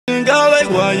asking God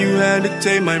like why you had to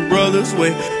take my brother's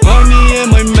way. Money in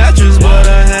my mattress, but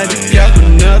I had to cap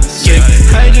another safe.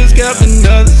 I just kept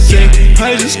another safe.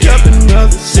 I just kept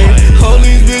another safe. All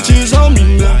these bitches on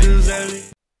me now.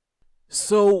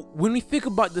 So, when we think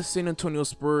about the San Antonio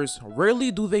Spurs,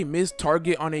 rarely do they miss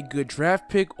target on a good draft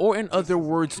pick, or in other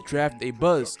words, draft a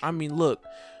buzz. I mean, look,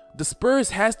 the Spurs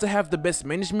has to have the best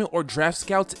management or draft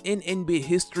scouts in NBA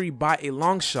history by a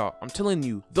long shot. I'm telling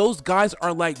you, those guys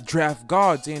are like draft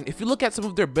gods, and if you look at some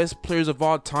of their best players of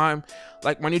all time,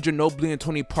 like Manu Ginobili and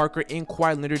Tony Parker and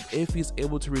Kawhi Leonard, if he's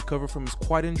able to recover from his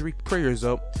quad injury, prayers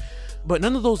up. But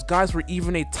none of those guys were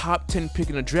even a top 10 pick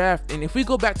in the draft, and if we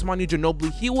go back to Manu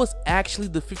Ginobili, he was actually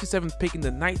the 57th pick in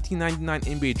the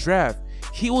 1999 NBA draft.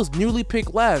 He was nearly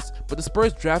picked last, but the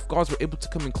Spurs draft gods were able to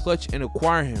come in clutch and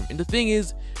acquire him. And the thing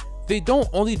is, they don't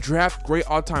only draft great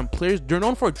all-time players, they're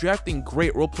known for drafting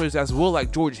great role players as well,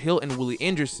 like George Hill and Willie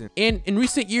Anderson. And in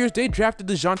recent years, they drafted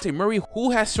DeJounte Murray,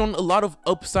 who has shown a lot of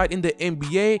upside in the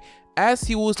NBA, as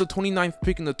he was the 29th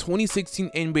pick in the 2016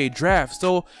 NBA draft.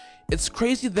 So it's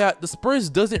crazy that the Spurs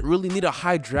doesn't really need a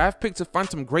high draft pick to find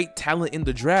some great talent in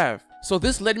the draft. So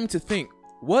this led me to think,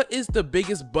 what is the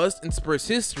biggest bust in Spurs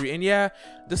history? And yeah,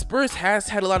 the Spurs has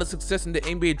had a lot of success in the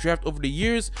NBA draft over the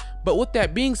years, but with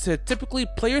that being said, typically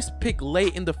players picked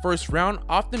late in the first round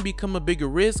often become a bigger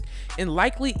risk and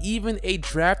likely even a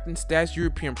draft and stash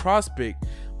European prospect.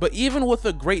 But even with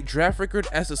a great draft record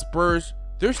as the Spurs,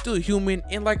 they're still human,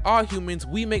 and like all humans,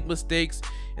 we make mistakes,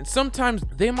 and sometimes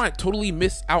they might totally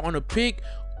miss out on a pick,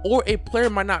 or a player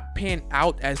might not pan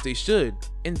out as they should.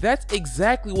 And that's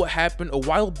exactly what happened a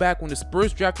while back when the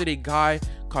Spurs drafted a guy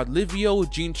called Livio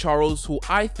Jean-Charles, who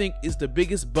I think is the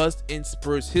biggest bust in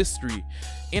Spurs history.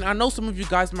 And I know some of you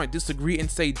guys might disagree and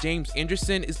say James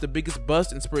Anderson is the biggest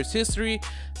bust in Spurs history,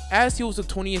 as he was the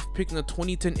 20th pick in the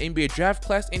 2010 NBA draft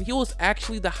class, and he was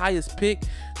actually the highest pick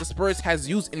the Spurs has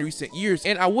used in recent years.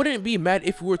 And I wouldn't be mad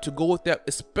if we were to go with that,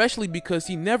 especially because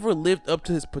he never lived up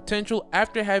to his potential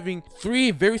after having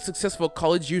 3 very successful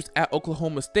college years at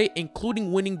Oklahoma State,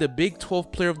 including winning the Big 12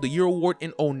 Player of the Year award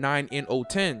in 09 and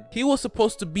 010. He was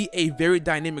supposed to be a very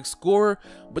dynamic scorer,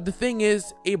 but the thing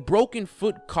is, a broken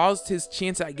foot caused his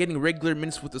chance at getting regular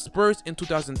minutes with the Spurs in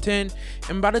 2010,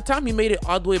 and by the time he made it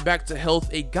all the way back to health,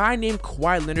 a guy named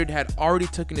Kawhi Leonard had already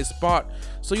taken his spot.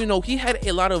 So you know, he had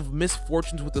a lot of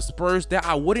misfortunes with the Spurs that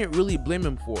I wouldn't really blame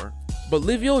him for. But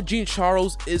Livio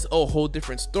Jean-Charles is a whole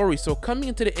different story. So coming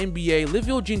into the NBA,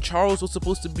 Livio Jean-Charles was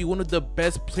supposed to be one of the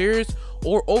best players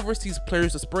or overseas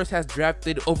players the Spurs has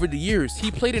drafted over the years. He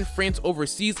played in France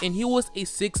overseas, and he was a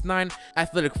 6'9"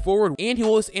 athletic forward, and he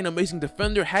was an amazing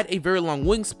defender, had a very long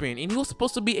wingspan, and he was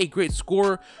supposed to be a great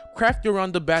scorer, crafty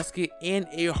around the basket, and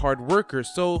a hard worker.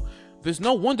 So there's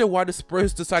no wonder why the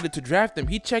Spurs decided to draft him.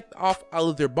 He checked off all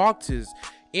of their boxes.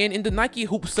 And in the Nike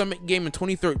Hoop Summit game in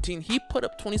 2013, he put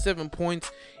up 27 points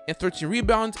and 13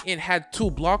 rebounds and had 2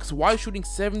 blocks while shooting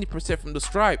 70% from the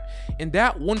stripe. And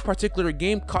that one particular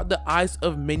game caught the eyes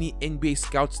of many NBA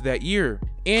scouts that year.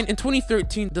 And in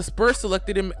 2013, the Spurs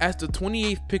selected him as the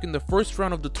 28th pick in the first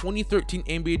round of the 2013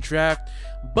 NBA draft,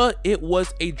 but it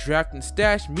was a draft and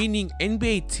stash, meaning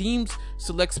NBA teams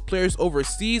select players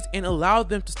overseas and allow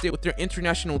them to stay with their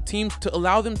international teams to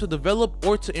allow them to develop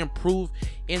or to improve,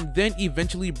 and then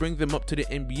eventually bring them up to the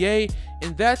NBA.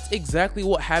 And that's exactly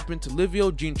what happened to Livio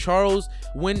Jean-Charles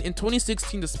when in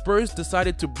 2016 the Spurs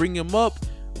decided to bring him up,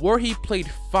 where he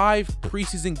played 5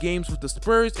 preseason games with the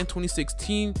Spurs in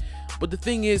 2016. But the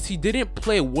thing is, he didn't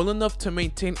play well enough to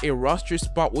maintain a roster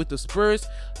spot with the Spurs,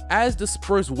 as the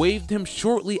Spurs waived him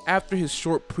shortly after his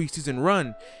short preseason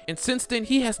run. And since then,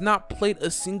 he has not played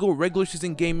a single regular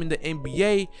season game in the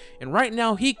NBA, and right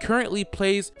now he currently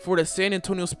plays for the San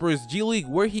Antonio Spurs G League,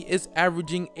 where he is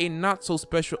averaging a not so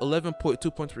special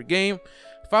 11.2 points per game,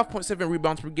 5.7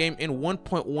 rebounds per game, and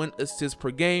 1.1 assists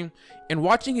per game. And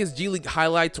watching his G League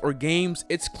highlights or games,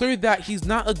 it's clear that he's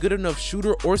not a good enough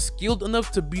shooter or skilled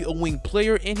enough to be a wing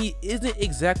player, and he isn't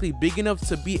exactly big enough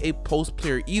to be a post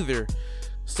player either.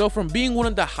 So from being one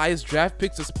of the highest draft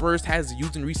picks the Spurs has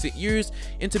used in recent years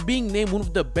into being named one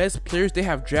of the best players they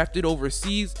have drafted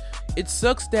overseas, it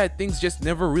sucks that things just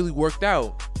never really worked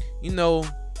out. You know,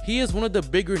 he is one of the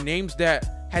bigger names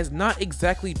that has not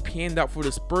exactly panned out for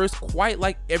the Spurs quite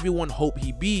like everyone hoped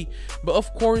he'd be. But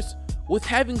of course, with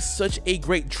having such a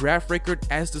great draft record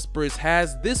as the Spurs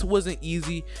has, this wasn't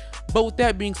easy. But with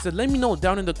that being said, let me know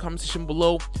down in the comment section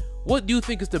below, what do you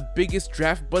think is the biggest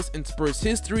draft bust in Spurs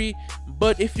history?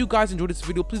 But if you guys enjoyed this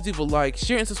video, please leave a like,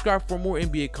 share, and subscribe for more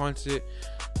NBA content.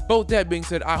 But with that being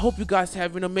said, I hope you guys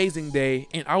have an amazing day,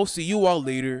 and I will see you all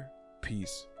later.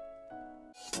 Peace.